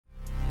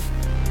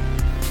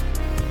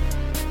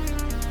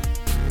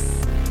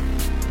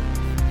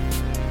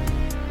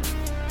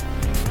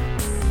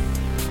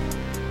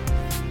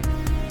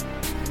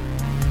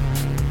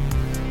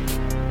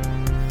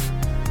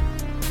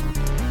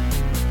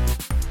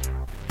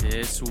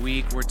This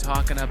week we're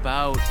talking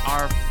about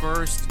our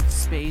first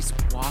Space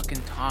Walk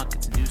and Talk.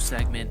 It's a new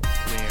segment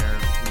where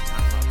we talk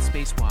about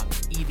spacewalk,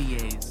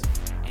 EVAs,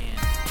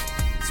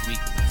 and this week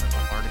we talk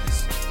about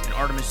Artemis and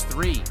Artemis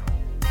 3.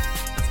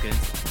 Let's get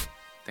into it.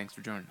 Thanks for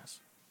joining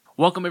us.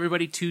 Welcome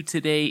everybody to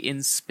Today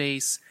in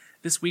Space.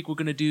 This week we're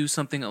going to do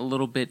something a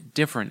little bit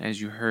different, as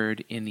you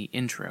heard in the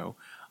intro.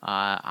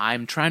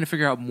 I'm trying to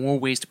figure out more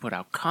ways to put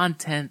out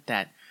content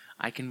that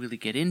I can really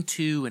get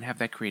into and have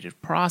that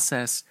creative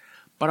process.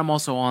 But I'm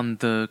also on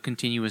the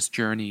continuous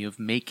journey of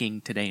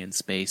making Today in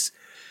Space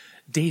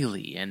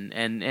daily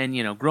and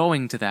you know,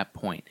 growing to that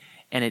point.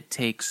 And it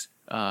takes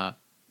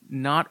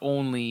not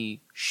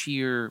only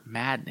sheer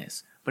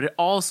madness, but it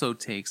also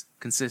takes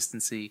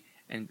consistency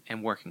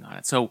and working on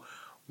it. So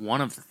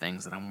one of the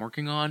things that I'm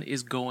working on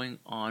is going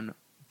on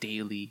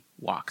daily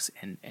walks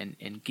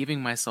and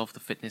giving myself the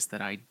fitness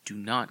that I do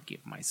not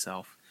give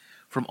myself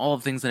from all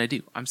of the things that I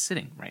do. I'm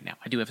sitting right now.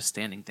 I do have a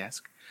standing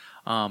desk.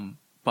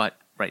 But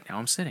right now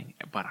I'm sitting,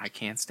 but I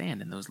can't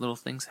stand, and those little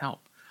things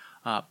help.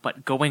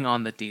 But going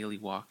on the daily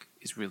walk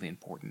is really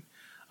important.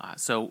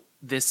 So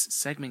this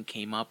segment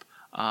came up.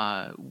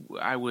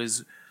 I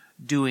was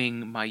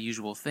doing my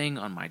usual thing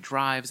on my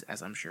drives,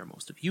 as I'm sure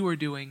most of you are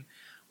doing,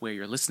 where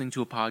you're listening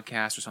to a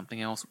podcast or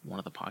something else. One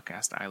of the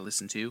podcasts I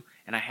listen to,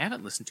 and I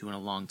haven't listened to in a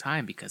long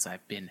time because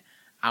I've been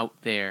out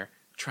there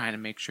trying to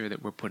make sure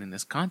that we're putting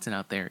this content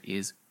out there,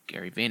 is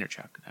Gary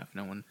Vaynerchuk. Now, if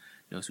no one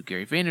knows who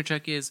Gary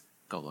Vaynerchuk is,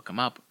 go look him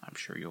up. I'm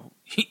sure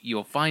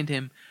you'll find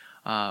him.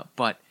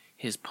 But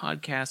his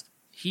podcast,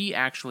 he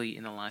actually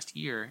in the last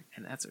year,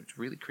 and it's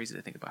really crazy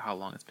to think about how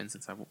long it's been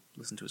since I've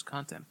listened to his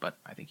content, but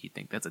I think he'd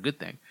think that's a good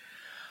thing.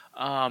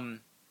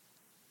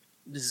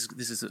 This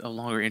is a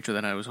longer intro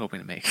than I was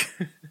hoping to make.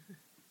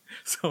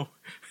 So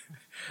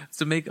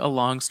to make a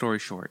long story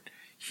short,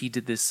 he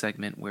did this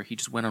segment where he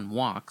just went on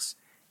walks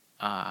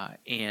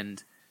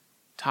and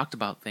talked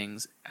about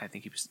things. I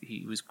think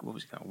he was what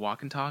was he called?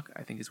 Walk and talk,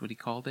 I think is what he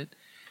called it.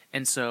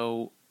 And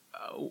so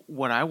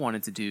what I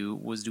wanted to do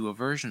was do a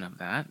version of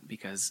that,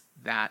 because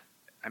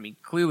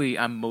clearly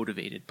I'm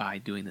motivated by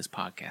doing this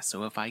podcast.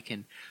 So if I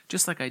can,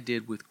 just like I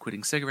did with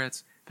quitting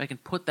cigarettes, if I can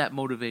put that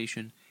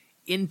motivation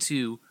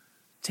into,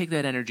 take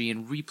that energy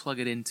and replug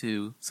it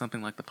into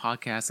something like the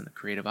podcast and the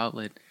creative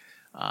outlet,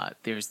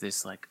 there's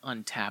this like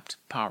untapped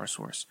power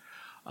source.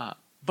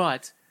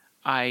 But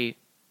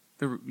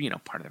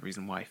part of the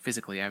reason why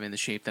physically I'm in the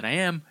shape that I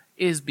am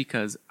is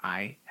because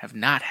I have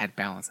not had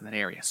balance in that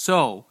area.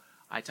 So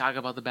I talk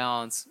about the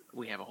balance.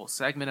 We have a whole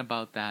segment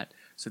about that.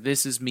 So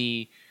this is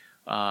me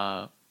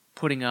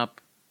putting it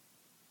out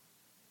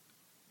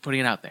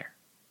there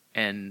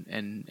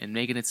and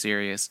making it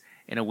serious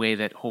in a way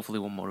that hopefully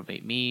will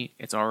motivate me.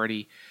 I've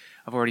already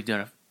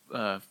done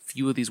a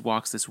few of these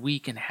walks this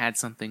week and had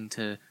something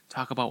to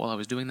talk about while I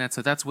was doing that.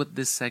 So that's what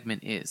this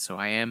segment is. So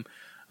I am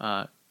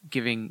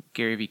giving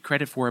Gary Vee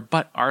credit for it,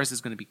 but ours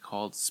is going to be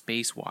called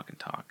Space Walk and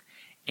Talk.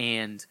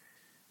 And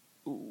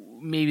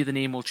maybe the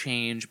name will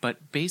change,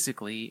 but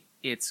basically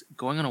it's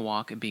going on a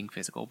walk and being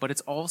physical, but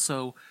it's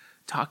also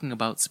talking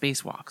about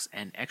spacewalks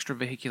and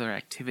extravehicular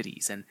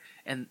activities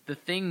and the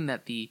things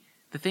that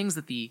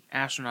the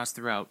astronauts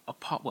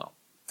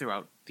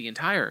throughout the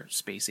entire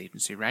space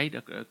agency, right?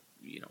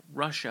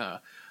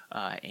 Russia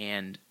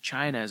and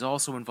China is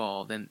also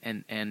involved,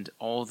 and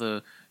all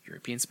the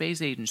European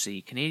Space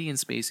Agency, Canadian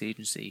Space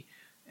Agency,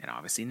 and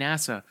obviously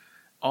NASA.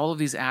 All of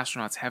these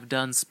astronauts have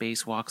done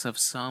spacewalks of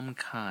some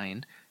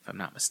kind, if I'm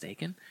not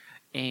mistaken.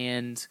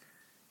 And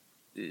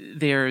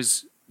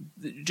there's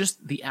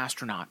just the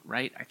astronaut,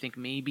 right? I think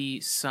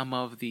maybe some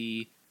of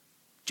the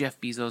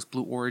Jeff Bezos,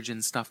 Blue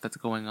Origin stuff that's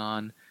going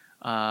on,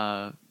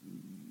 and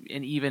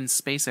even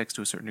SpaceX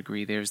to a certain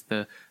degree. There's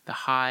the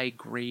high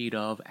grade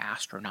of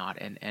astronaut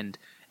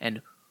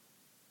and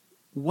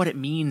what it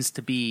means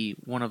to be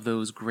one of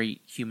those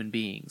great human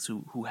beings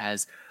who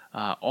has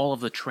all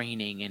of the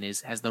training and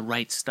has the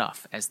right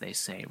stuff, as they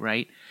say,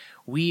 right?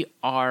 We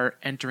are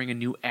entering a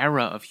new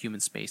era of human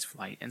space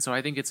flight. And so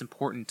I think it's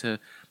important to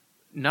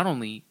not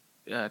only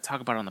talk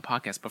about it on the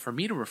podcast, but for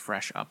me to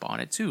refresh up on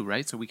it too,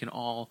 right? So we can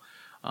all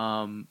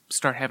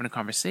start having a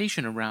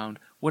conversation around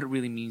what it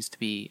really means to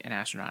be an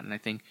astronaut. And I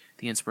think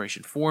the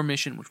Inspiration 4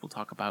 mission, which we'll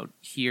talk about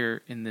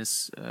here in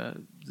this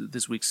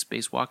week's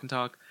Space Walk and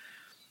Talk,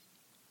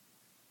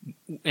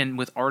 and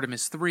with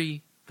Artemis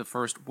 3, the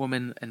first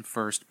woman and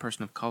first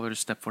person of color to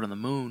step foot on the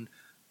moon,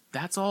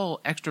 that's all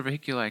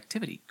extravehicular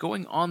activity.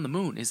 Going on the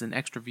moon is an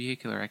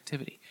extravehicular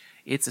activity.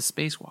 It's a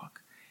spacewalk.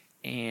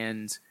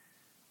 And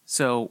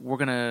so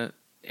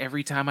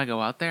every time I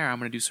go out there, I'm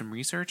going to do some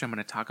research. I'm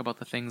going to talk about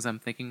the things I'm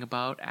thinking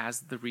about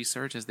as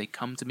they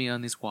come to me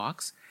on these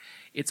walks.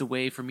 It's a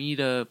way for me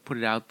to put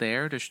it out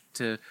there,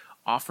 to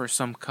offer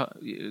some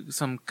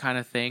kind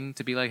of thing,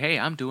 to be like, hey,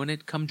 I'm doing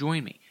it, come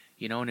join me.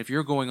 And if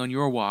you're going on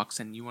your walks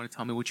and you want to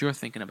tell me what you're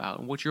thinking about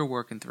and what you're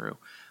working through,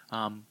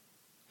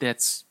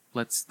 that's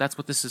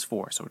what this is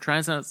for. So we're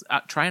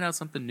trying out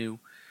something new.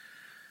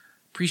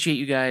 Appreciate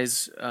you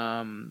guys,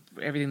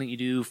 everything that you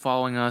do,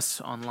 following us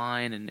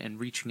online and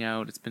reaching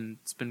out. It's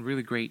been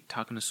really great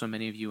talking to so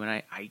many of you, and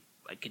I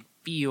I can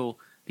feel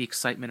the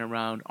excitement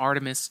around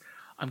Artemis.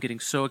 I'm getting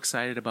so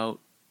excited about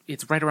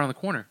it's right around the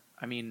corner.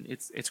 I mean,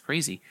 it's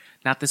crazy.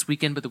 Not this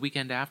weekend, but the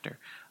weekend after.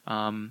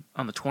 On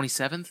the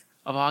 27th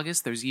of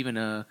August, there's even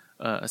a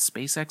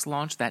SpaceX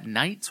launch that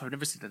night. So I've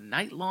never seen the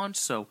night launch.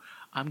 So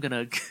I'm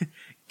gonna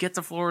get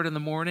to Florida in the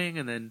morning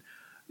and then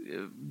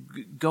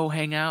go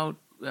hang out,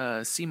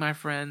 see my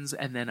friends,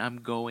 and then I'm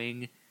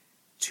going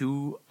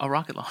to a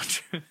rocket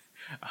launch.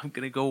 I'm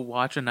gonna go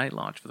watch a night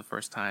launch for the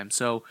first time.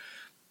 So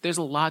there's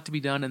a lot to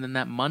be done, and then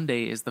that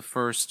Monday is the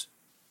first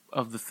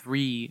of the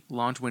 3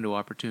 launch window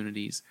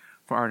opportunities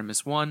for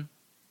Artemis 1,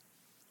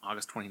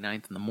 August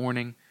 29th in the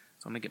morning.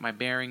 So I'm going to get my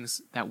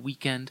bearings that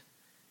weekend,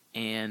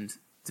 and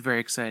it's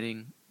very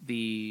exciting.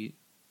 The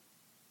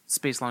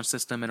Space Launch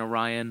System and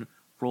Orion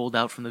rolled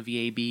out from the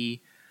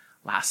VAB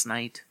last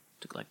night.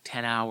 It took like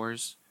 10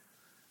 hours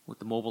with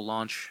the mobile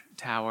launch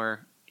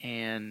tower,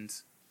 and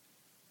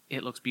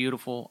it looks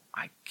beautiful.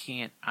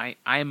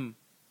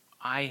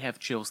 I have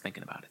chills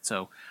thinking about it.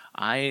 So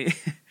I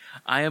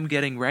am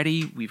getting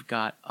ready. We've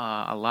got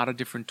a lot of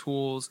different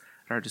tools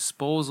at our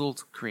disposal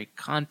to create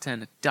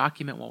content,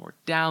 document while we're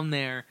down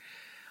there.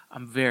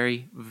 I'm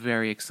very,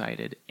 very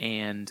excited,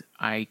 and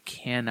I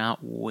cannot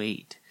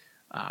wait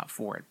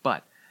for it.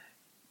 But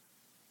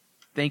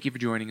thank you for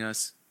joining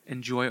us.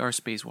 Enjoy our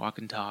spacewalk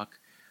and talk,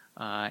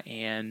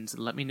 and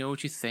let me know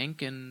what you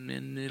think,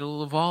 and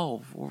it'll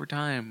evolve over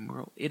time.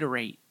 We'll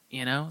iterate,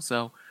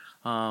 So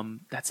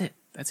that's it.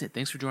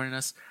 Thanks for joining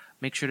us.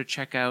 Make sure to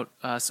check out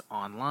us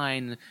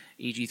online,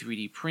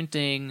 AG3D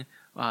Printing,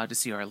 to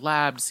see our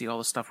lab, to see all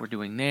the stuff we're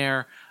doing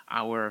there.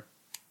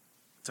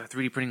 It's our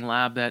 3D printing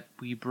lab that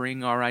we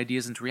bring our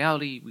ideas into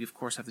reality. We, of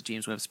course, have the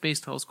James Webb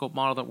Space Telescope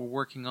model that we're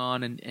working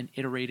on and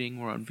iterating.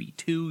 We're on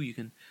V2. You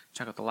can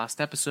check out the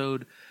last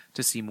episode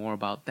to see more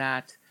about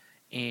that.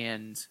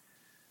 And,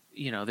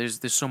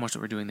 there's so much that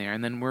we're doing there.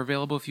 And then we're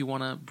available if you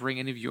want to bring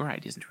any of your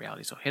ideas into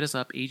reality. So hit us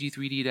up,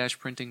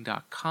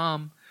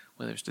 ag3d-printing.com,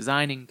 whether it's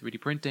designing, 3D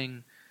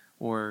printing,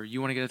 or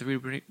you want to get a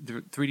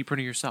 3D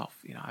printer yourself.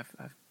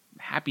 I'm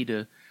happy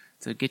to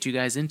get you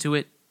guys into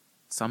it.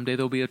 Someday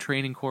there'll be a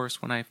training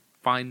course when I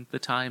find the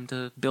time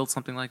to build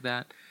something like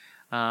that.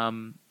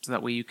 So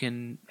that way you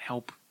can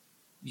help,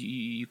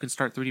 you can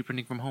start 3D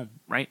printing from home,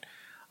 right?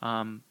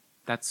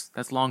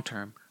 That's long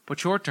term. But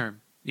short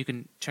term, you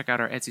can check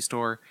out our Etsy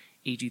store,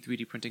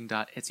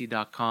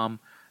 ag3dprinting.etsy.com.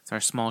 It's our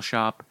small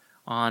shop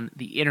on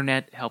the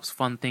internet. It helps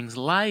fund things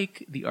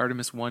like the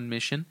Artemis 1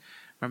 mission.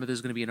 Remember,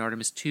 there's going to be an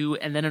Artemis 2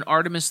 and then an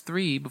Artemis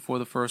 3 before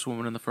the first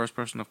woman and the first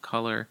person of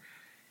color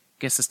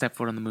gets to step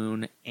foot on the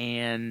moon.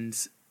 And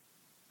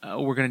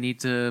we're going to need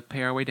to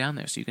pay our way down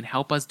there. So you can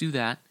help us do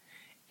that.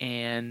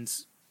 And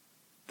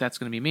that's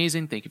going to be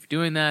amazing. Thank you for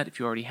doing that. If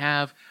you already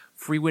have,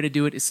 free way to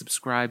do it is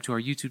subscribe to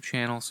our YouTube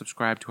channel,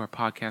 subscribe to our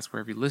podcast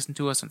wherever you listen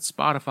to us, on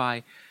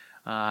Spotify,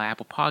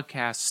 Apple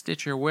Podcasts,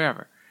 Stitcher,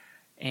 wherever.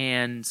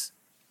 And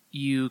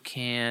you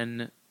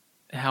can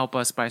help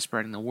us by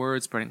spreading the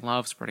word, spreading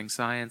love, spreading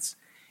science,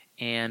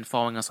 and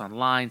following us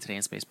online, Today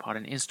in Space Pod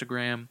on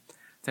Instagram,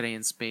 Today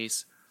in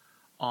Space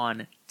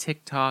on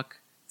TikTok,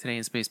 Today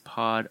in Space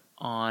Pod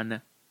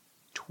on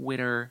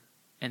Twitter,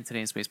 and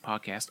Today in Space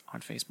Podcast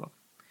on Facebook.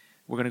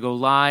 We're going to go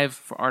live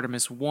for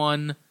Artemis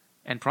 1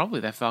 and probably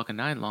that Falcon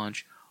 9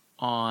 launch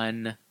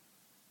on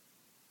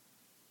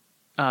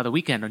the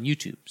weekend on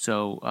YouTube.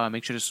 So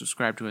make sure to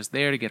subscribe to us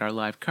there to get our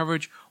live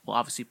coverage. We'll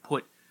obviously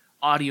put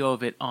audio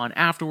of it on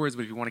afterwards,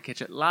 but if you want to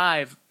catch it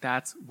live,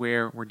 that's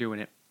where we're doing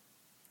it.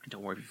 And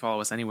don't worry, if you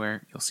follow us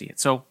anywhere, you'll see it.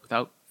 So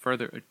without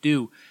further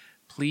ado,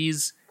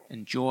 please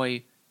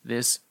enjoy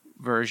this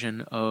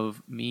version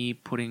of me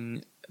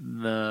putting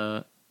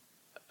the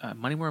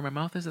money where my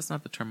mouth is. That's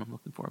not the term I'm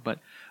looking for, but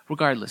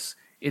regardless,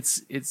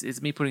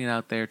 it's me putting it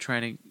out there,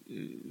 trying to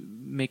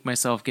make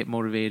myself get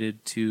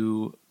motivated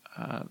to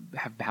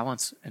have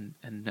balance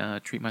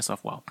and treat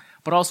myself well,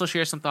 but also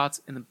share some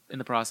thoughts in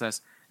the process,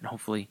 and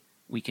hopefully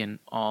we can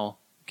all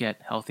get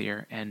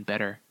healthier and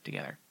better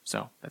together.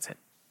 So that's it.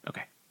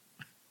 Okay.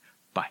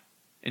 Bye.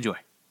 Enjoy.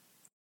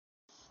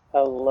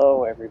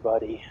 Hello,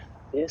 everybody.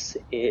 This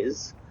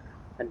is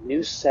a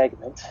new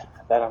segment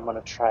that I'm going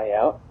to try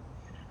out.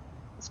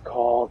 It's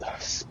called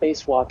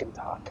Spacewalk and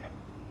Talk.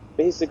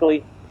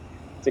 Basically,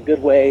 it's a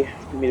good way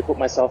for me to put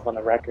myself on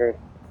the record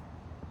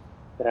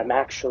that I'm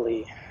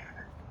actually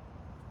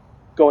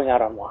going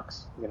out on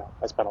walks.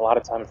 I spend a lot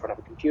of time in front of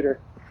a computer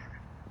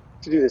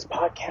to do this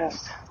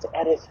podcast, to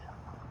edit,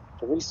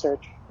 to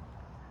research,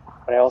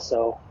 but I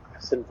also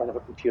sit in front of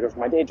a computer for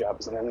my day job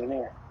as an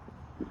engineer.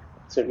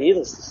 So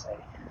needless to say,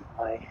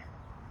 my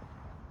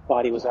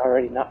body was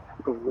already not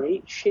in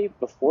great shape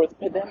before the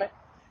pandemic.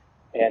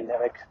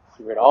 Pandemic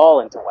threw it all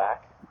into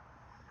whack.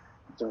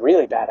 It's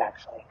really bad,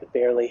 actually. I could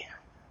barely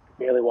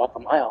walk a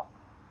mile.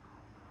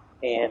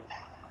 And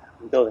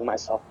I'm building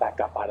myself back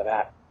up out of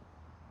that.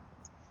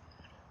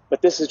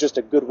 But this is just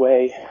a good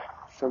way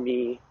for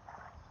me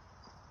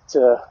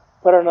to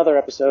put out another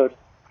episode,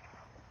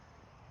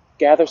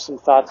 gather some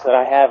thoughts that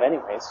I have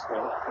anyways.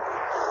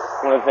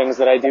 One of the things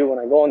that I do when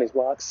I go on these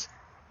walks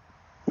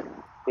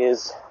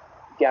is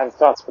gather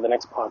thoughts for the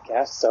next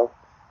podcast. So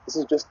this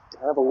is just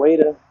kind of a way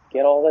to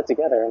get all that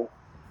together. And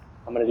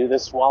I'm going to do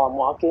this while I'm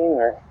walking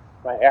or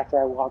right after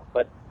I walk.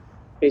 But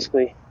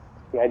basically,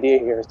 the idea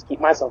here is to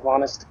keep myself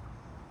honest.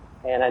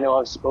 And I know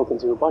I've spoken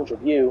to a bunch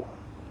of you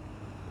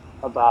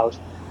about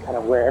kind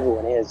of where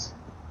everyone is.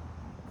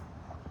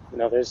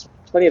 There's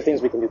plenty of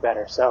things we can do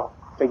better. So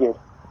I figured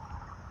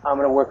I'm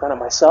going to work on it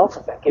myself.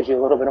 If that gives you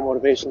a little bit of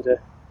motivation to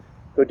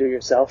go do it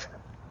yourself,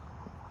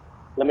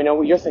 let me know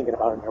what you're thinking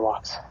about in your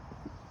walks.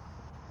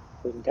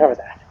 We can cover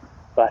that.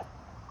 But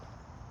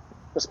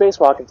for Space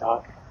Walk and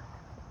Talk,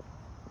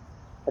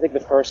 I think the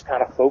first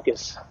kind of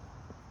focus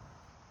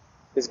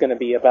is going to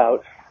be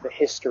about the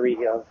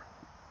history of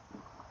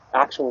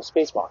actual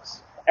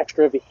spacewalks,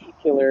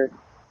 extravehicular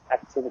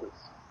activities.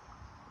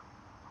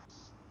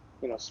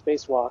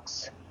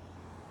 Spacewalks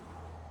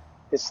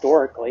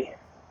historically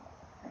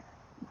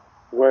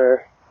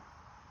were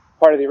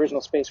part of the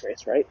original space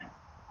race, right?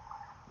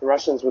 The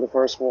Russians were the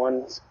first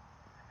ones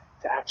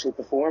to actually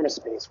perform a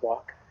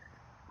spacewalk,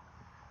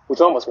 which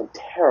almost went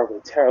terribly,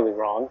 terribly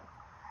wrong.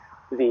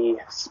 The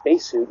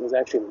spacesuit was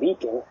actually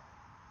leaking,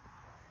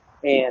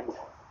 and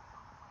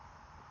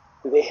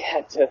they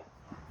had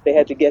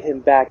to get him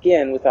back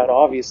in without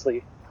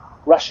obviously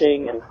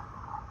rushing and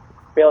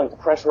failing to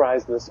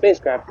pressurize the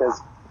spacecraft,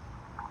 because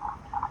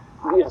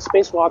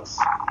spacewalks,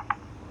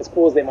 as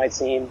cool as they might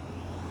seem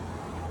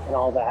and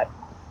all that,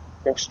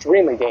 they're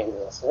extremely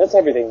dangerous. And that's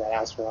everything that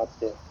astronauts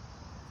do.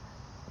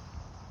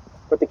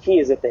 But the key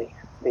is that they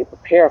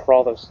prepare for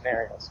all those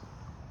scenarios.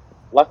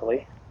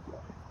 Luckily,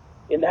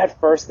 in that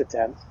first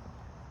attempt,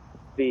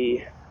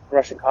 the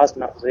Russian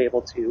cosmonaut was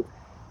able to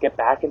get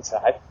back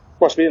inside. Of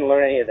course, we didn't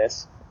learn any of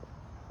this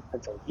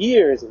until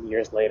years and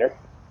years later.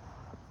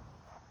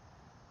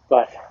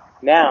 But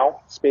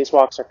now,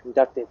 spacewalks are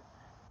conducted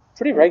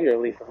pretty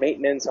regularly for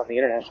maintenance on the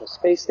International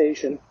Space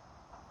Station.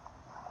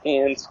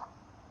 And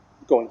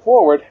going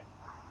forward,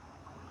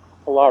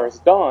 Polaris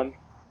Dawn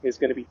is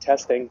going to be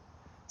testing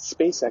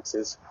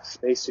SpaceX's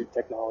spacesuit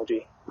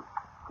technology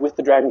with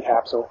the Dragon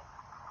capsule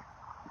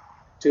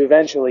to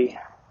eventually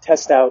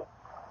test out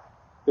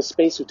the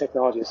spacesuit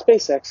technology of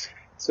SpaceX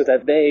so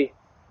that they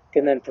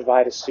can then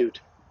provide a suit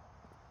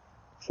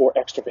for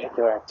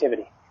extravehicular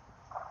activity,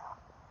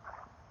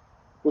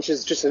 which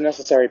is just a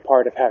necessary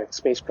part of having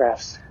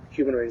spacecrafts,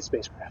 human-rated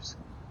spacecrafts.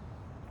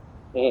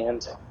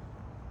 And,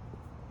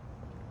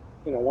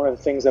 one of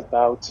the things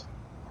about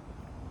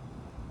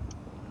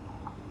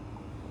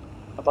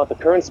the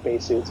current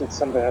spacesuits, it's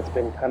something that's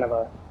been kind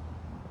of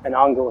an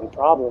ongoing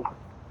problem.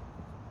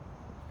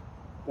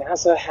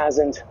 NASA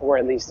hasn't, or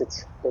at least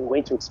it's been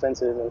way too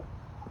expensive and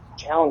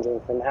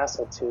challenging for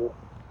NASA to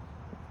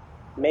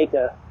make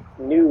a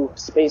new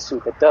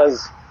spacesuit that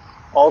does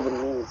all the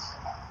needs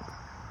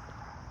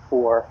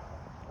for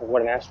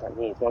what an astronaut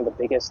needs. One of the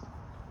biggest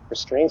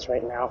restraints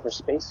right now for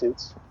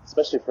spacesuits,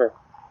 especially for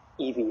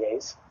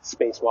EVAs,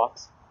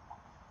 spacewalks,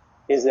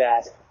 is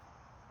that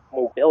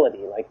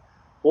mobility, like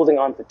holding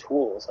on to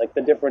tools, like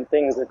the different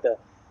things that the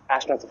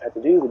astronauts have had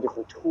to do, the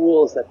different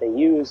tools that they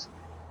use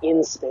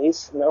in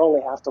space, not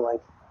only have to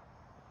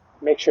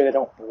make sure they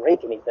don't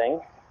break anything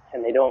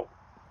and they don't,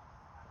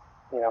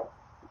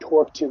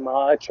 torque too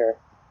much,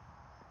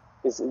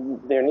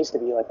 there needs to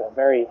be a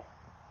very,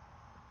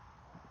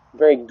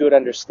 very good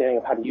understanding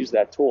of how to use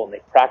that tool, and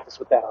they practice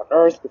with that on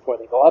Earth before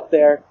they go up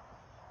there.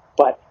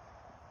 But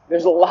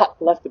there's a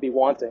lot left to be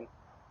wanting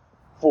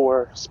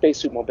for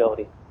spacesuit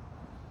mobility.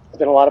 There's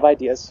been a lot of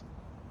ideas.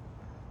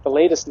 The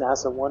latest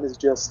NASA one is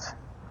just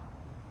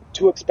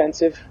too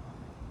expensive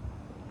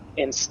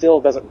and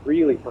still doesn't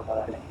really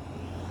provide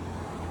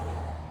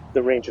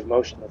the range of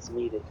motion that's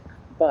needed.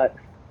 But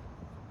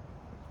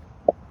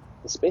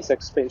the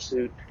SpaceX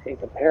spacesuit, in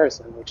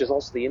comparison, which is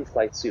also the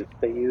in-flight suit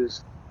they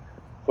use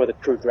for the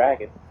Crew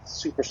Dragon,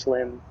 super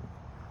slim,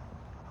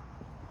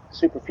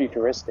 super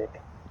futuristic,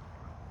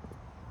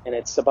 and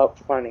it's about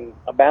finding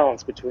a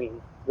balance between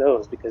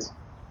those, because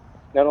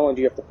not only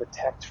do you have to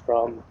protect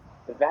from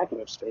the vacuum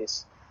of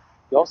space,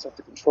 you also have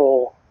to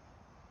control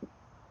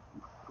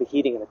the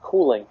heating and the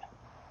cooling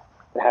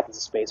that happens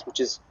in space,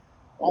 which is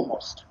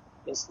almost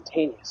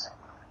instantaneous.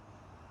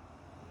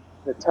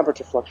 The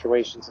temperature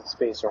fluctuations in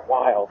space are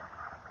wild,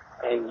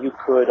 and you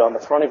could, on the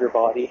front of your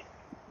body,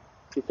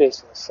 be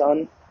facing the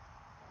sun,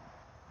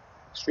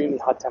 extremely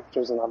hot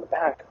temperatures, and on the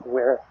back,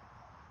 where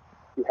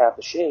you have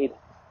the shade,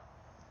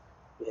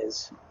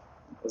 is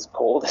as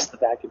cold as the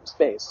vacuum of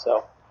space.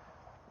 So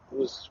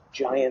those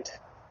giant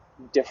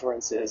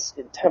differences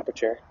in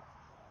temperature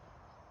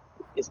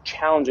is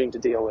challenging to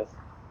deal with.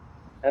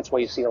 That's why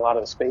you see a lot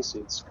of the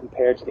spacesuits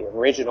compared to the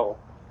original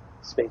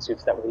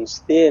spacesuits that were these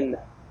thin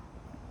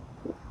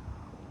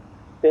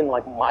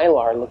like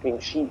mylar-looking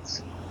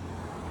sheets.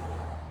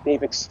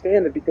 They've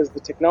expanded because the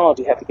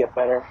technology had to get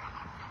better,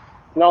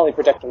 not only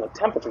protect from the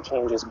temperature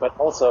changes, but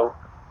also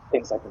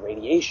things like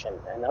radiation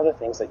and other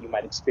things that you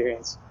might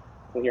experience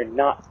when you're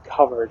not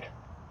covered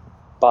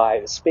by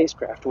the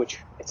spacecraft, which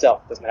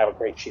itself doesn't have a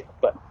great shield,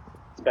 but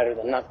it's better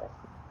than nothing.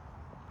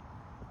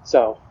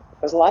 So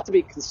there's a lot to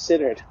be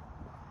considered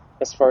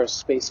as far as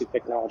spacesuit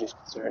technology is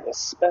concerned,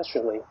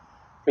 especially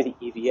for the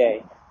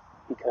EVA,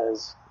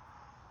 because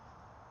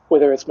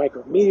whether it's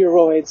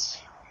micrometeoroids,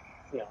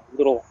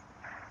 little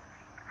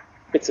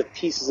bits of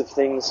pieces of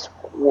things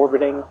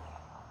orbiting,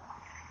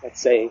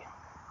 let's say,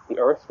 the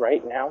Earth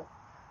right now,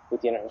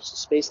 with the International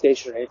Space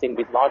Station or anything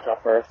we'd launch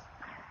off Earth,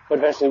 but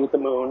eventually with the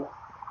Moon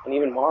and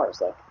even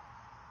Mars,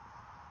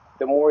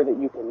 the more that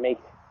you can make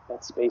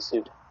that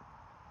spacesuit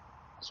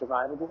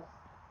survivable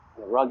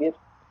and rugged,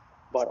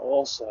 but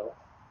also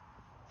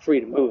free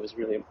to move is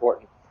really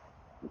important.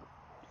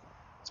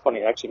 It's funny,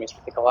 it actually makes me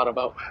think a lot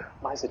about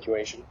my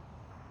situation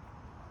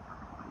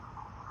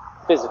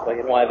physically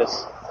and why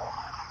this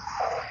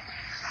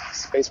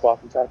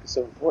spacewalking talk is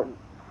so important.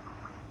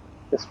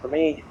 Because for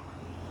me,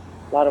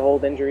 a lot of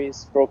old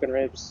injuries, broken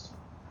ribs,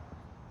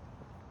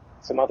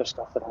 some other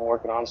stuff that I'm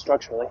working on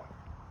structurally,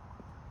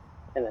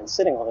 and then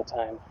sitting all the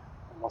time,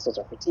 my muscles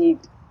are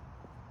fatigued.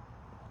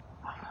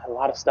 A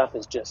lot of stuff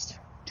is just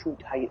too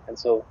tight, and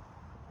so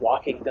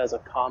walking does a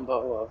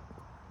combo of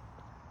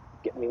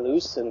getting me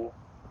loose and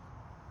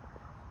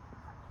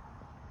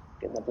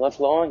getting the blood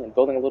flowing and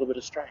building a little bit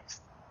of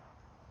strength.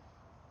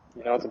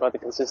 It's about the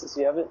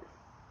consistency of it.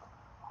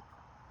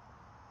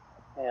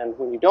 And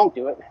when you don't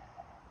do it,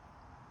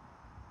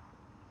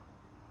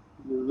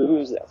 you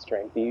lose that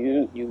strength.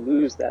 You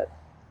lose that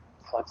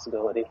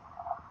flexibility.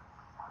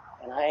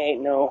 And I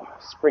ain't no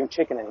spring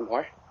chicken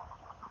anymore.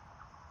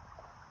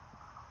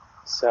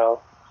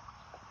 So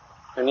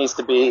there needs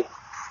to be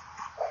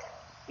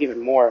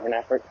even more of an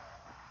effort.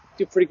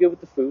 Do pretty good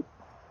with the food,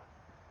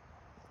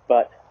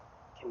 but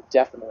can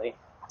definitely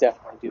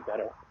do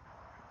better.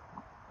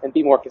 And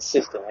be more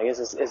consistent. I guess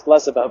it's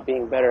less about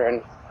being better,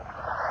 and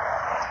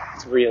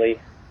it's really,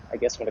 I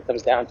guess, when it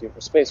comes down to it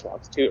for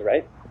spacewalks too,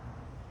 right?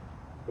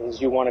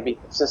 Is you want to be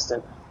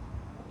consistent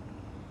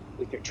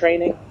with your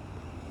training,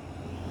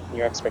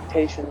 your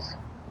expectations.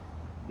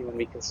 You want to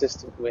be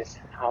consistent with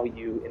how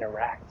you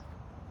interact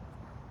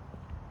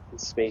in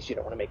space. You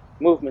don't want to make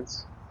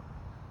movements,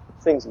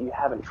 things that you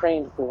haven't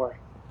trained for,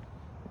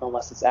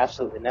 unless it's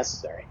absolutely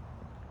necessary.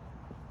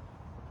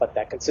 But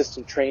that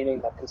consistent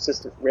training, that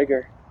consistent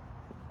rigor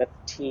that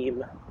the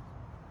team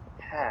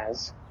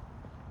has,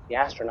 the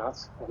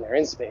astronauts, when they're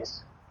in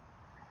space,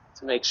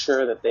 to make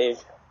sure that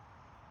they've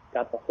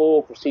got the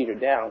whole procedure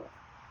down,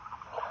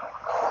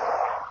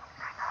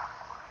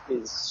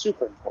 is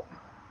super important.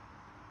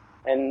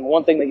 And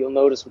one thing that you'll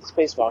notice with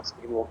spacewalks,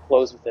 maybe we'll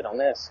close with it on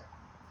this,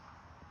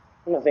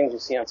 one of the things you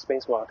see on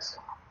spacewalks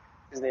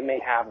is they may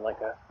have an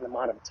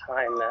amount of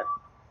time that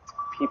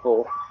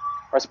people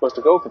are supposed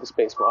to go for the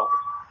spacewalk,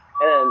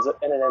 and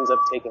it ends up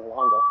taking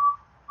longer.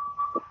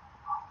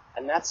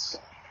 And that's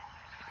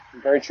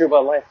very true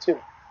about life too.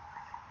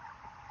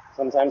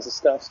 Sometimes the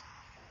stuff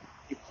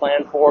you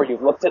plan for,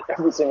 you've looked at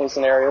every single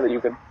scenario that you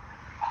could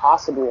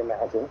possibly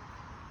imagine,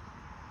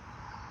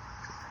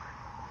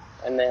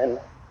 and then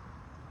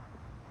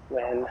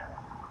when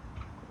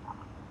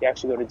you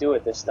actually go to do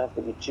it, there's stuff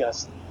that you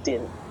just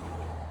didn't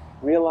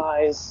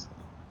realize.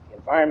 The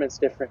environment's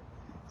different,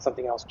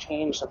 something else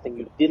changed, something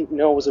you didn't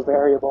know was a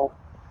variable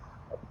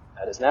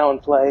that is now in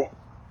play.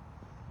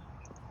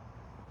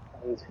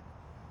 And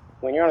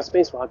when you're on a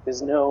spacewalk,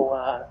 there's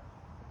no,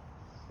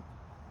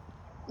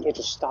 you can't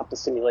just stop the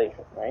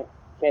simulation, right?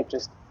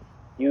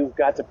 You've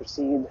got to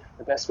proceed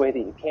the best way that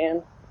you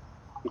can.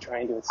 You try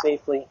and do it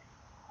safely,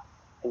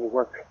 and you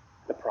work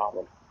the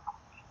problem.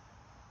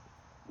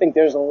 I think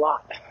there's a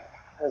lot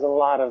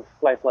of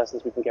life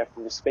lessons we can get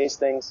from the space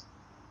things,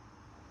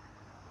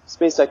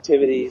 space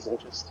activities, and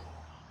just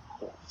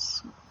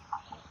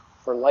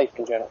for life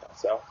in general.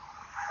 So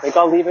I think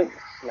I'll leave it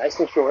nice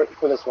and short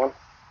for this one.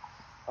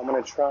 I'm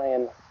going to try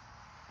and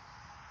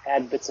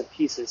add bits and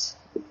pieces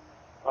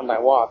on my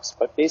walks,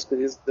 but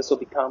basically this will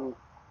become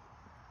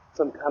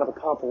some kind of a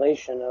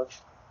compilation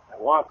of my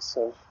walks,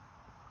 of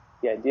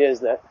the ideas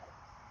that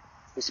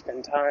we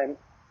spend time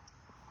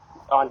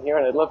on here,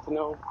 and I'd love to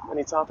know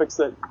any topics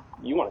that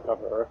you want to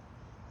cover, or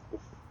if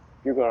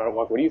you're going on a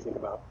walk, what do you think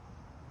about?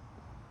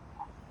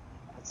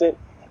 That's it.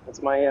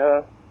 It's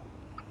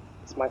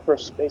my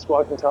first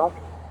spacewalking talk.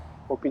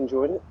 Hope you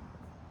enjoyed it,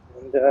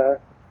 and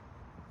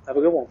have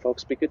a good one,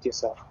 folks. Be good to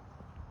yourself.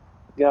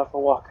 Get out for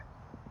a walk.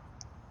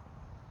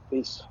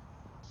 Peace.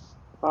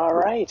 All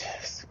right,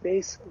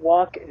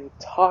 Spacewalk and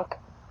Talk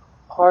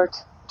Part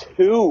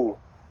 2.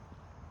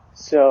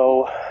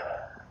 So,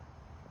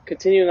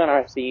 continuing on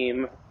our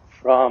theme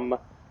from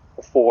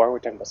before, we're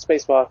talking about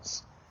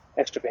spacewalks,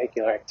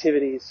 extravehicular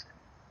activities,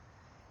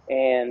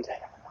 and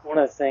one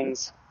of the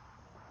things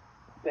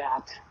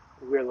that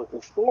we're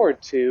looking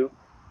forward to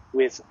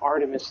with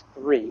Artemis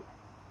 3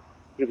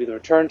 will be the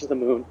return to the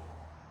moon.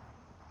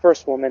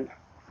 First woman,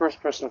 first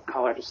person of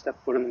color to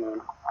step foot on the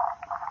moon.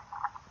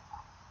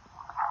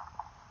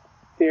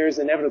 There's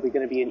inevitably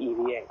going to be an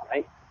EVA,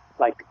 right?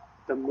 Like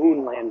the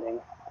moon landing.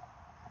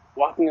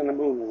 Walking on the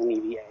moon was an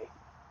EVA.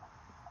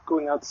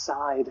 Going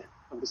outside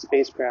of the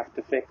spacecraft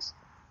to fix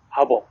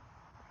Hubble,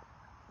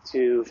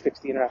 to fix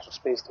the International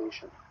Space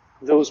Station.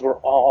 Those were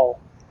all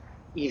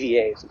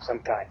EVAs of some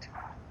kind.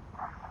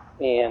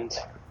 And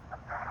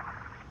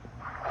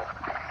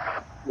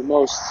the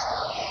most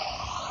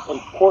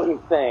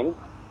important thing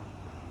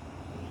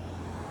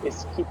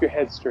is to keep your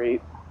head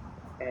straight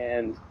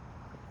and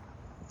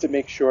to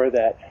make sure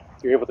that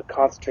you're able to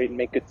concentrate and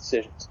make good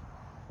decisions.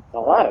 And a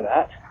lot of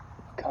that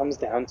comes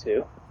down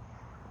to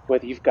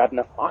whether you've got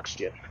enough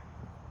oxygen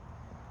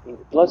in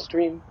your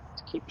bloodstream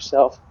to keep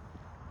yourself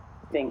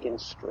thinking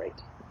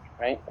straight,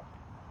 right?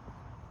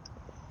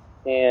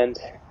 And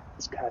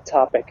this kind of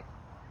topic,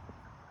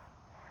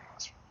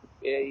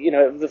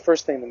 the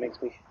first thing that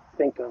makes me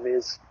think of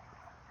is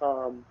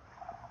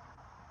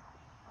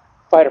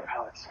fighter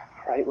pilots,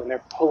 right? When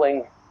they're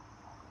pulling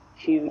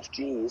huge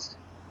G's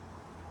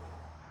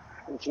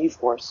and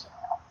G-force,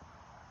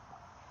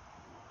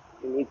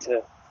 you need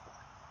to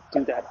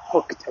do that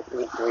hook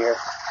technique where you're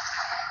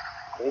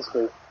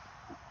basically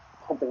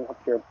pumping up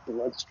your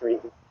bloodstream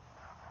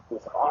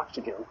with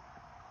oxygen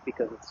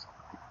because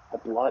the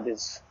blood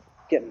is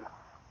getting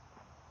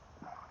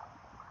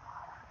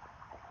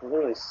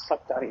literally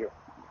sucked out of your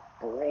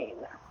brain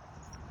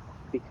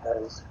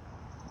because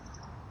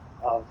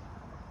of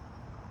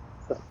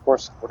the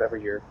force of whatever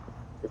you're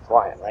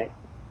flying, right?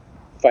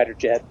 Fighter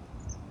jet.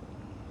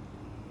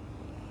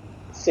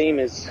 Same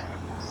is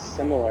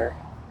similar,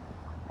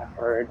 I've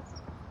heard,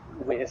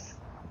 with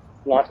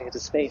launching into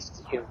space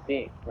as a human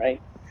being,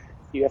 right?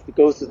 You have to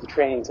go through the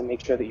training to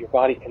make sure that your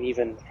body can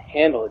even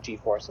handle the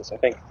G-forces. I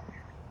think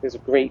there's a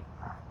great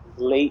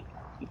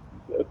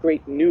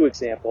new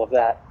example of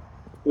that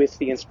with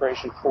the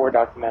Inspiration 4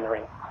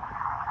 documentary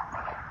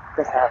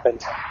that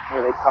happened,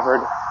 where they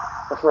covered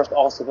the first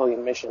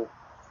all-civilian mission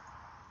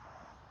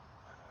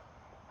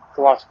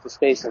to launch into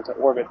space and to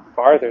orbit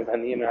farther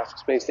than the International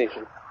Space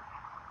Station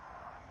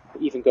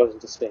even goes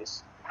into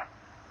space.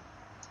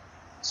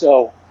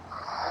 So,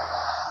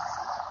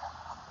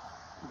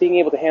 being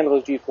able to handle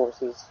those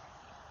G-forces,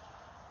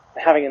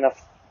 having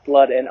enough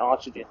blood and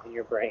oxygen in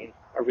your brain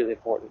are really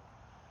important.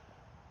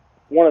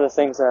 One of the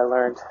things that I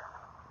learned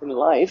in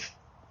life,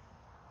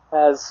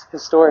 as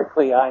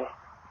historically I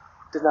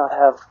did not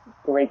have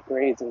great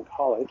grades in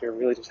college, I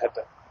really just had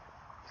to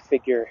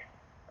figure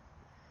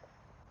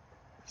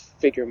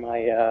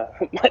my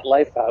my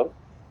life out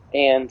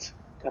and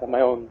kind of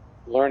my own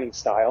learning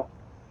style.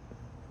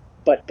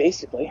 But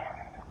basically,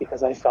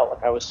 because I felt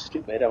like I was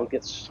stupid, I would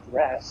get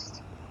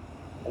stressed,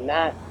 and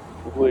that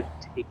would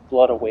take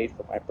blood away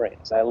from my brain.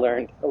 As I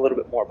learned a little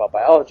bit more about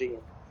biology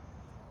and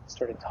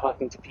started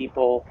talking to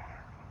people,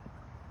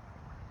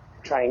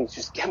 trying to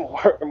just get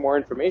more and more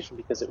information,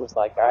 because it was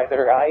like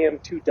either I am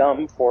too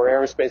dumb for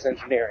aerospace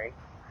engineering,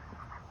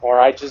 or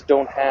I just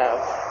don't have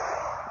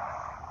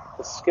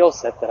the skill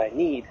set that I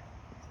need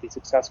to be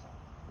successful.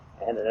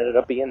 And it ended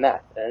up being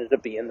that. It ended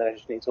up being that I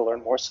just need to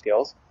learn more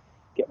skills,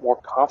 get more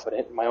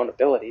confident in my own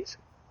abilities.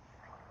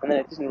 And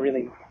then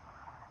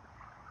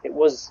it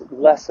was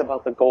less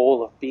about the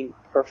goal of being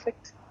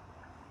perfect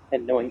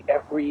and knowing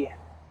every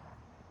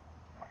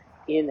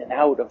in and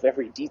out of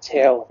every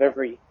detail of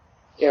every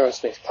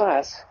aerospace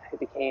class. It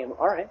became,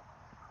 all right,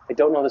 I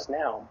don't know this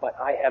now, but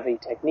I have a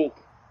technique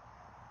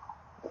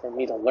for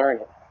me to learn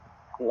it,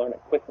 and learn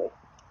it quickly.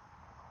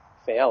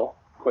 Fail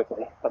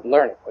quickly, but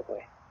learn it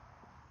quickly.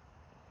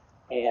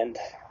 And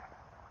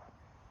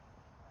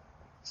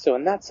so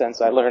in that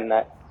sense, I learned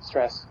that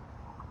stress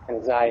and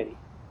anxiety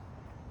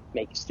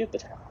make you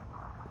stupid.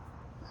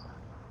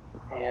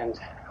 And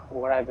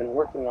what I've been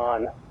working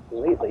on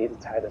lately to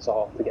tie this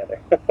all together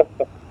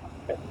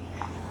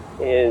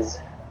is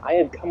I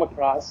had come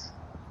across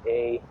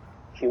a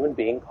human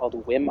being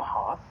called Wim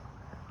Hof,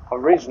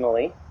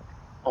 originally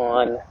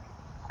on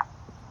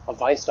a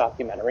Vice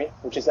documentary,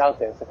 which is out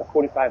there. It's like a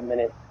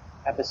 45-minute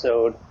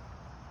episode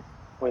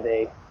where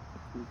they,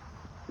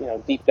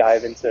 deep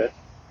dive into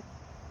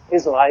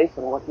his life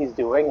and what he's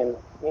doing. And,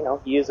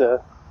 he is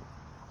a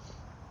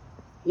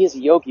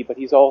yogi, but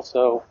he's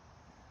also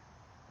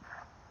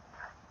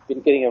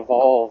been getting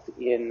involved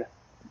in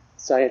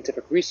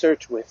scientific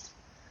research with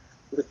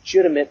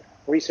legitimate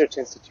research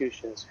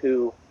institutions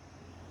who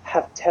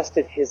have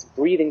tested his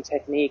breathing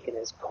technique and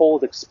his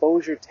cold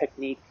exposure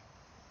technique,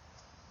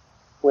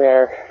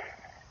 where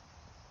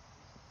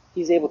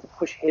he's able to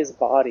push his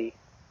body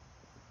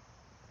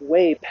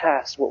way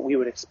past what we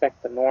would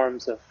expect the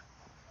norms of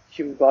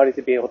human body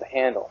to be able to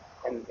handle.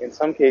 And in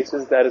some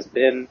cases that has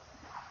been,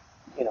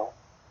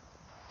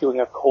 doing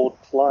a cold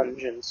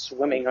plunge and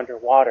swimming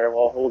underwater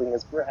while holding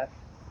his breath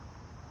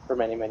for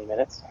many, many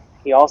minutes.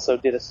 He also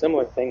did a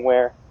similar thing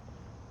where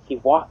he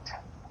walked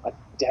a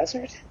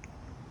desert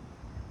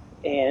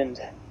and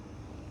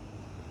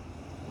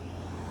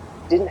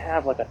didn't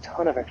have like a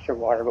ton of extra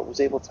water, but was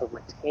able to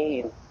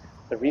retain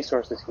the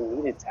resources he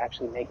needed to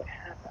actually make it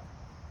happen.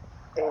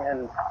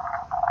 And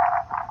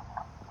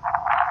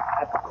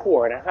at the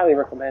core, and I highly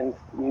recommend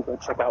you go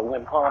check out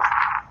Wim Hof,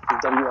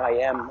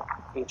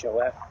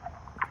 WIMHOF.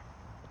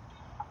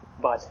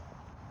 But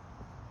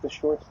the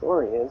short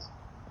story is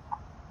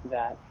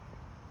that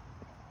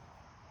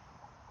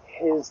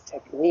his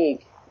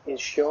technique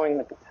is showing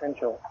the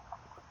potential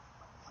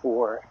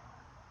for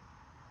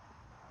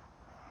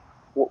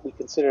what we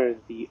consider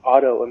the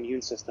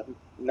autoimmune system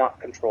not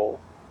controlled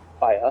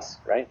by us,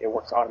 right? It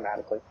works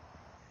automatically.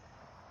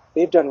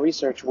 They've done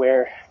research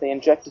where they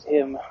injected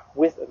him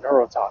with a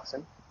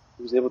neurotoxin.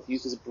 He was able to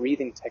use his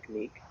breathing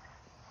technique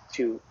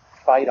to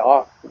fight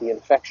off the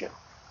infection.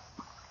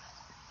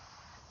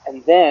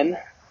 And then,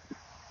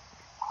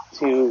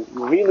 to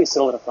really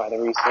solidify the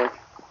research,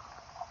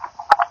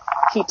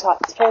 he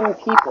taught 10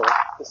 people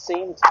the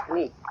same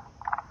technique.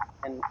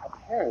 And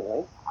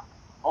apparently,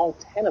 all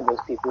 10 of those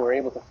people were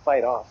able to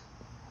fight off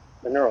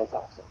the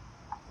neurotoxin.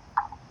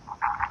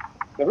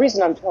 The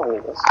reason I'm telling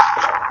you this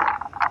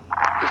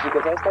is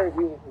because I started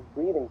using his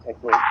breathing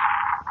technique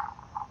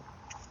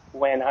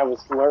when I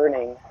was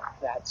learning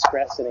that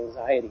stress and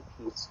anxiety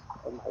piece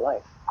of my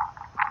life.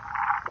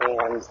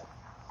 And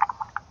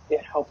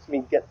it helped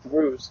me get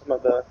through some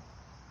of the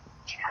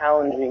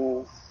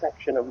challenging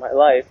section of my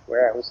life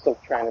where I was still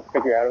trying to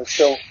figure out. I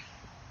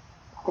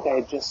think I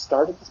had just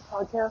started this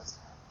podcast,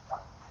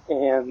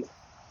 and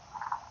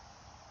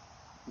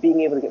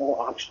being able to get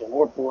more oxygen,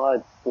 more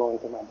blood flowing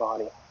through my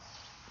body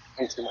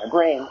into my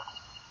brain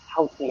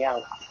helped me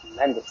out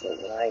tremendously.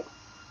 And I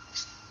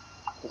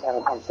was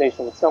having a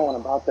conversation with someone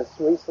about this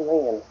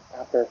recently, and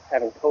after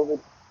having COVID,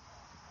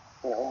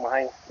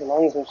 my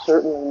lungs are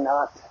certainly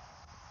not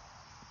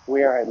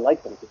where I'd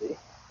like them to be.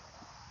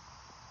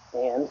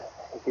 And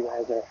if you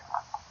guys are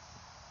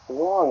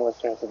long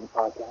listeners of the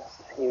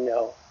podcast, you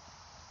know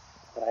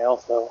that I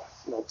also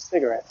smoke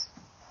cigarettes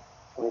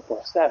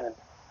 24/7.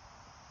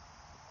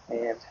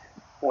 And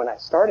when I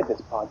started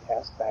this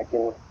podcast back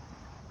in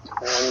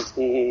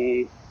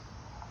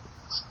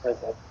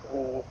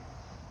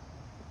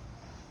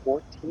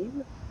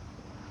 2014?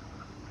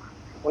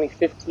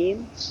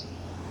 2015?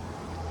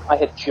 I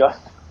had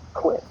just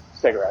quit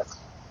cigarettes.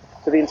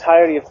 So the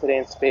entirety of Today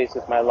in Space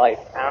is my life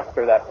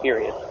after that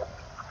period.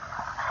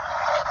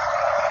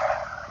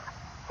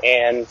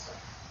 And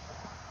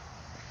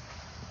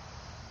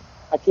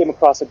I came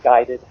across a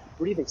guided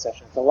breathing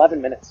session. It's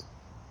 11 minutes.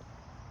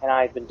 And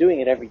I've been doing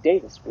it every day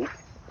this week.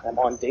 I'm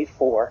on day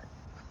 4.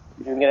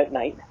 I'm doing it at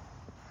night.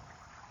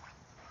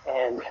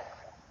 And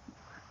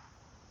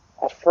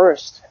at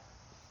first,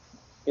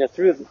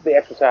 through the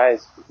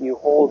exercise, you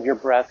hold your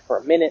breath for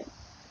a minute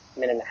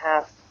and a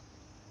half.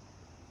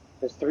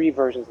 There's 3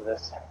 versions of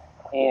this.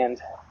 And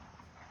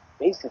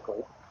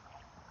basically,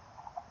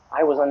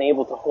 I was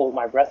unable to hold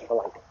my breath for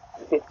like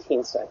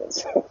 15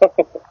 seconds.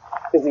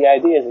 Because the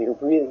idea is that you're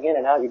breathing in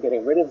and out, you're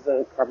getting rid of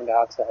the carbon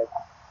dioxide,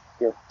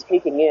 you're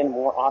taking in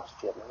more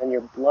oxygen, and then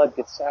your blood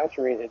gets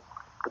saturated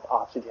with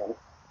oxygen,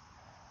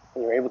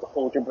 and you're able to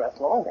hold your breath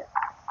longer.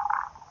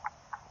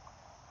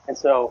 And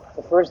so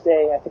the first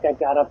day, I think I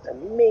got up to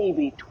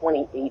maybe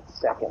 28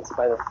 seconds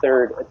by the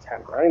 3rd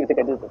attempt. I don't even think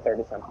I did the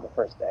 3rd attempt on the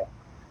first day.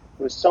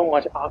 It was so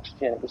much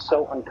oxygen, it was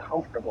so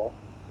uncomfortable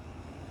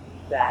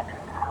that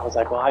I was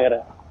like, well, I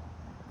gotta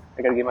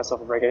give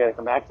myself a break, I gotta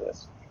come back to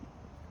this.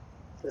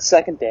 The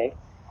second day,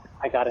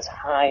 I got as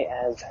high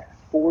as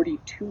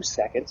 42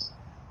 seconds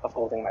of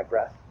holding my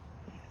breath.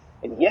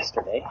 And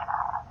yesterday,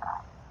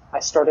 I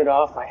started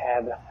off, I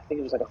think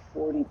it was like a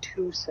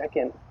 42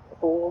 second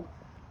hold,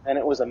 and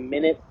it was a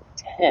minute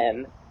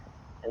 10,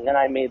 and then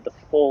I made the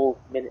full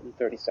minute and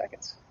 30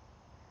 seconds.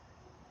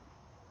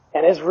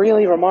 And it's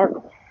really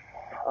remarkable.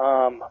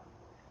 I'm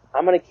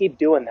going to keep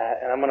doing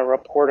that, and I'm going to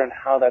report on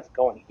how that's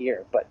going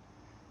here. But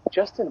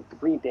just in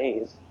 3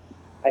 days,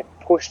 I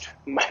pushed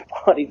my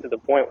body to the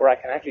point where I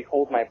can actually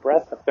hold my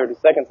breath for 30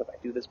 seconds if I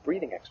do this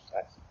breathing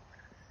exercise.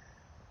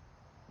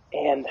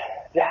 And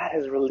that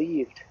has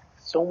relieved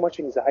so much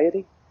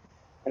anxiety,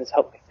 and it's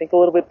helped me think a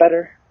little bit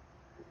better.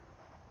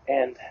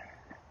 And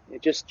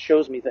it just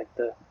shows me that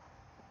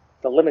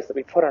the limits that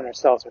we put on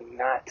ourselves are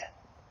not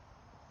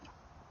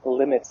the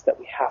limits that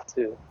we have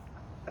to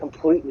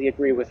completely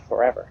agree with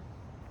forever.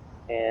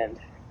 And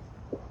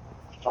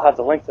I'll have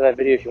the link to that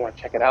video if you want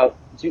to check it out.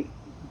 Do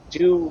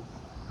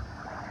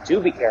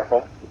be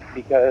careful,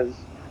 because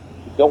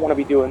you don't want to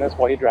be doing this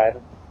while you're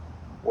driving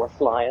or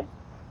flying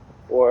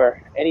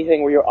or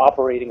anything where you're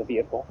operating a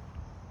vehicle.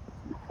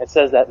 It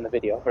says that in the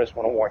video, but I just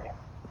want to warn you.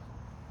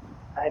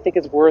 I think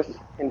it's worth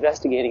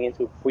investigating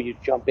into before you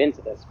jump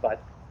into this,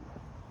 but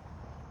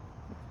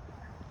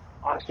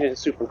oxygen is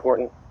super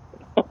important.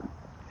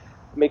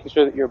 Making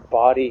sure that your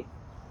body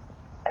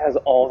has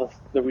all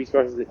the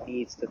resources it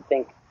needs to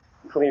think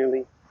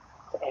clearly,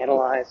 to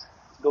analyze,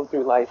 to go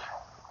through life.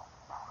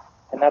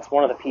 And that's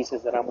one of the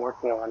pieces that I'm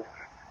working on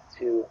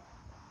to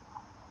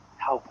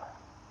help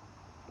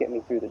get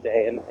me through the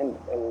day and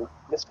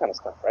this kind of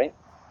stuff, right?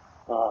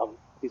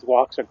 These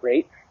walks are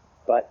great,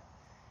 but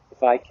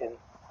if I can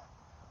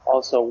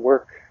also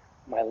work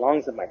my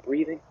lungs and my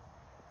breathing,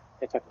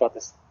 I talked about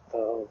this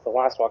the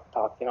last walk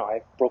talk, I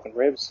have broken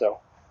ribs, so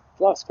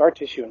a lot of scar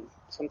tissue, and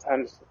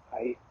sometimes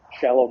I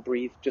shallow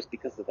breathe just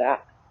because of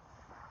that.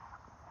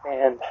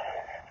 And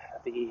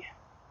the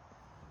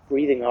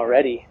breathing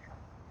already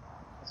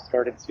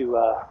started to,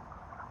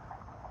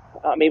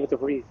 I'm able to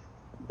breathe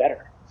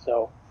better.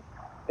 So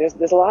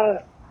there's a lot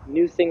of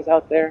new things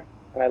out there,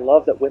 and I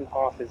love that Wim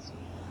Hof is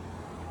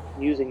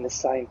using this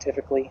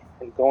scientifically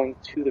and going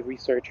to the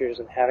researchers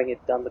and having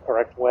it done the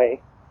correct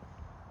way.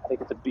 I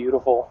think it's a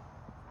beautiful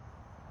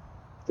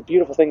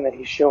thing that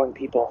he's showing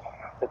people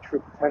the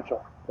true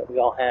potential that we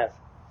all have.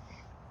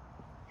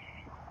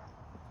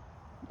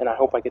 And I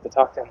hope I get to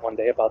talk to him one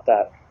day about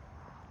that.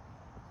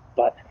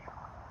 But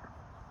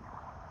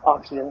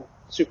oxygen,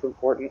 super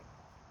important.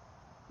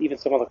 Even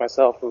someone like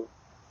myself who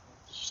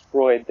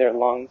destroyed their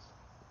lungs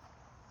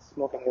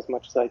smoking as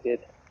much as I did.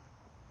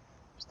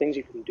 There's things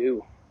you can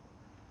do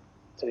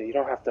so you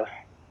don't have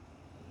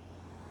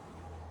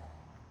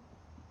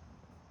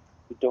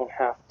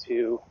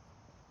to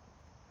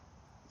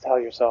tell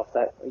yourself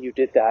that you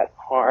did that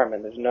harm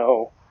and there's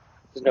no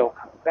coming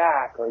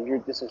back, or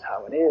this is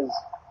how it is.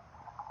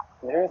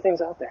 And there are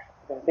things out there.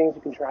 There are things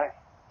you can try.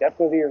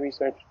 Definitely do your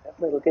research.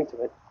 Definitely look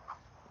into it.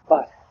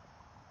 But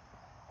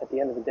at the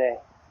end of the day,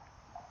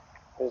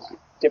 there's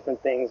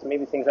different things,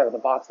 maybe things out of the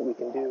box that we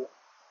can do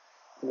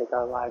to make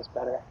our lives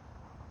better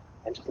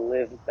and just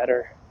live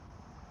better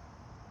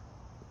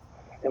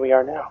than we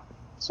are now.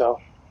 So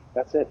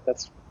that's it.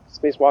 That's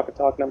Spacewalk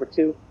Talk number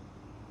 2.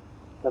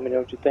 Let me know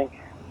what you think.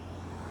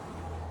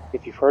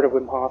 If you've heard of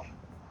Wim Hof,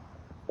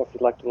 or if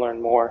you'd like to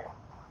learn more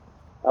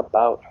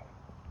about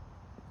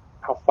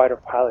how fighter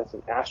pilots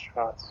and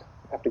astronauts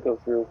have to go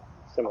through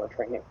similar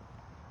training,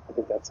 I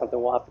think that's something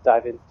we'll have to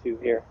dive into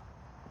here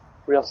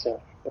real soon.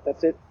 But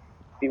that's it.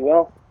 Be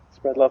well,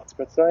 spread love,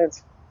 spread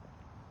science.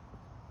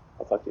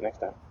 I'll talk to you next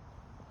time.